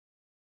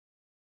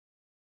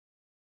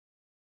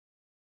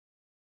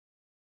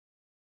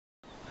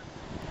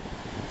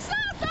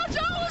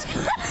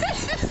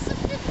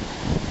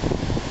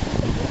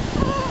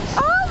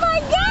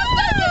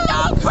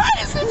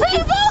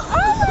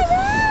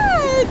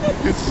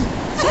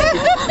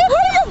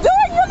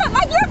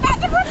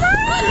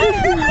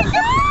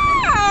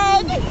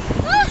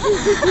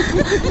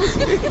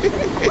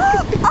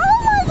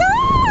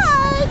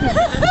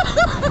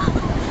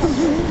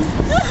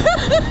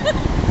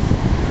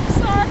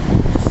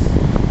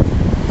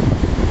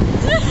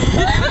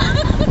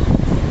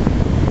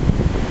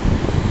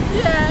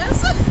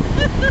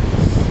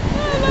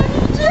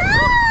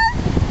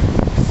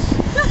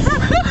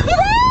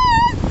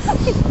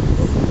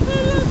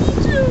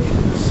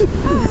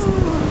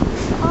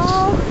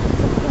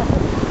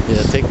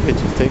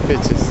take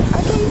pictures.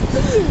 I can't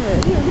see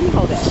it. Here, let me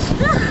hold that.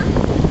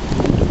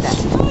 Get that.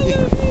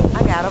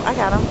 I got him. I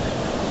got him.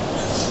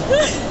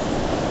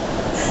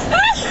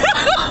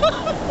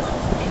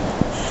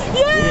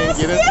 Yes!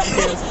 Get it?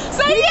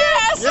 Say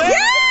yes!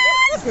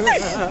 Yes!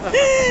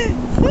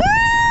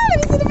 Let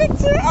me see the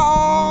picture.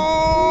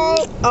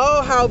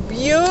 Oh, how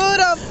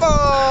beautiful.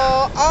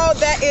 Oh,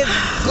 that is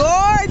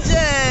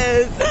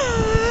gorgeous.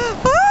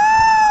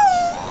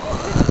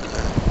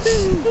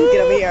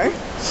 Get over here.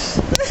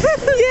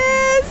 Yes,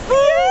 yes,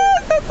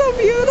 that's so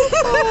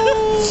beautiful.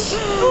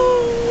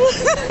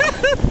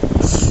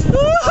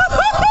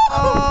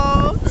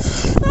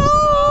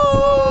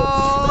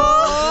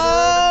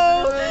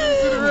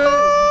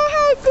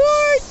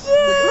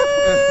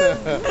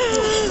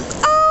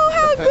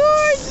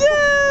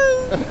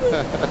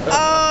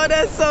 Oh,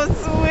 that's so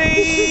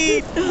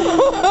sweet.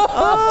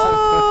 Oh,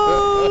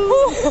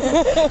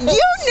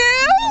 you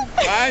knew?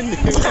 I knew.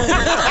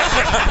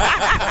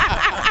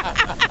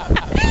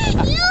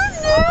 You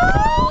knew?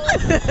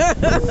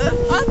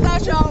 I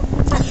thought y'all,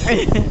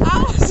 I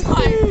was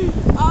like,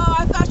 oh,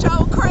 I thought y'all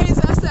were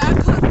crazy. I said, I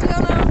cooked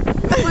dinner.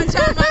 One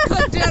time I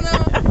cooked dinner.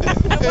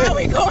 And where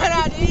we going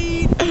out to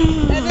eat?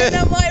 And then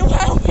I'm like, where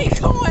are we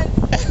going?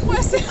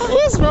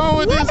 What's wrong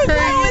with this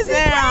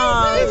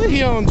crazy?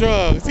 He on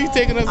drugs. He's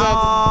taking us out.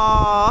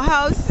 Oh,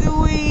 how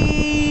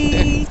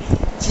sweet.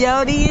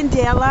 Jody and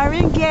Dale are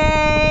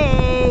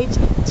engaged.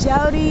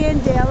 Jody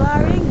and Dale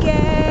are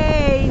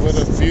engaged. What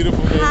a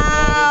beautiful day.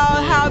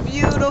 How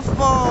beautiful.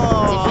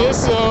 It's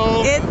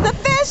official. It's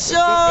official. It's official.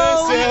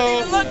 I haven't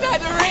even looked at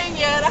the ring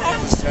yet.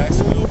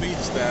 Jacksonville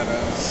Beach that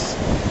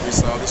we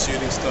saw the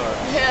shooting star.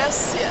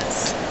 Yes,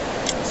 yes.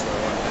 That's what I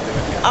wanted to do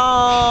it here. Oh.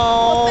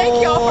 Well, thank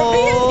y'all for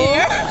being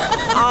here.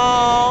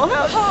 Oh,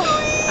 how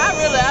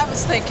I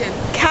was thinking.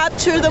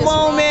 capture the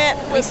moment.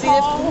 Let me see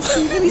this.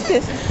 Let me see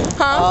this.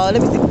 Huh? Oh,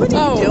 let me see. What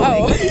are you doing?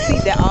 Oh. Let me see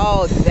that.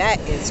 Oh, that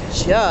is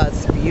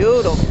just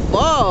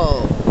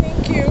beautiful.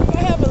 Thank you.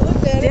 I haven't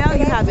looked at it. Dale,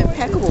 you have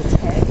impeccable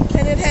taste.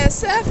 And it has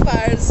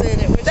sapphires in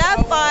it. Which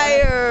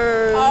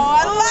Sapphires. Oh,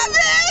 I love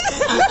it.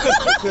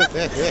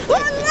 I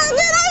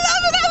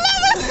love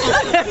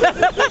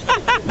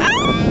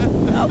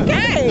it.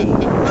 Okay.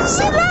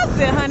 She loves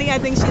it, honey. I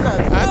think she loves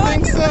it. I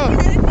think so. Oh,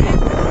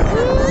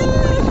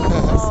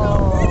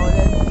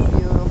 that's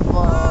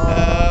beautiful.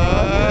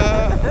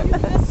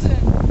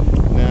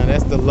 Now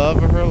that's the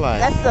love of her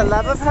life. That's the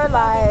love of her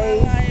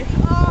life.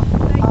 Oh,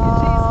 thank you,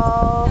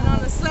 Oh. Jesus. And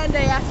on a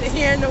Sunday after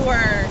hearing the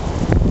word,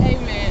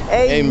 amen.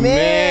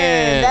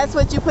 Amen. That's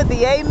what you put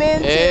the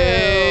amen to.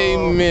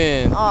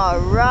 Amen. All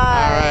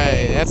right. All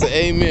right. That's an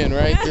amen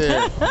right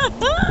there.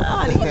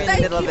 Honey, you're in the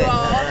Thank middle of you it.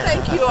 all.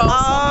 Thank you all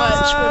so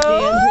much for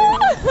being here.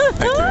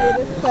 It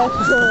is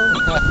special.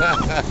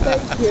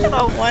 Thank you. So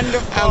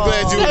wonderful. I'm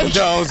glad you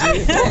indulged me.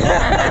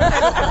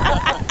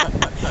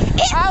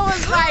 I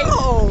was like,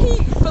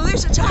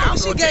 Felicia told me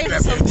she gave me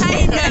some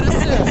pain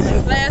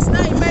medicine last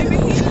night. Maybe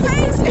he's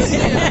crazy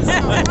still.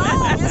 Something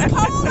wrong. It's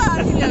cold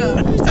out here.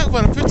 You talking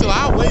about a picture?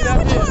 I'll wait Yeah, up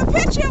we do here. a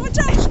picture with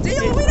your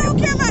Steelers. We don't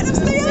care about them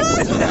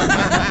Steelers.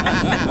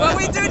 Well,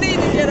 we do need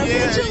to get a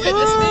picture with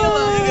the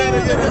Steelers. Can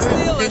you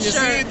Steelers see it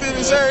shirt. through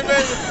the shirt,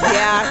 baby?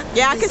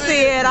 Yeah, I can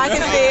see it. I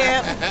can see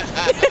it.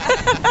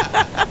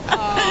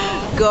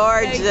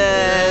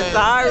 Gorgeous.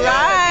 All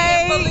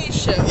right.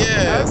 Felicia.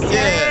 Yes, yes.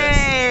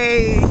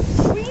 Okay.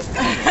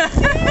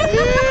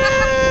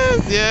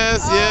 Yes,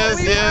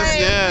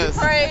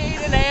 We prayed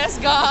and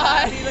asked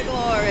God. Be the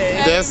glory.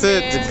 That's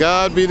it. To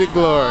God be the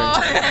glory.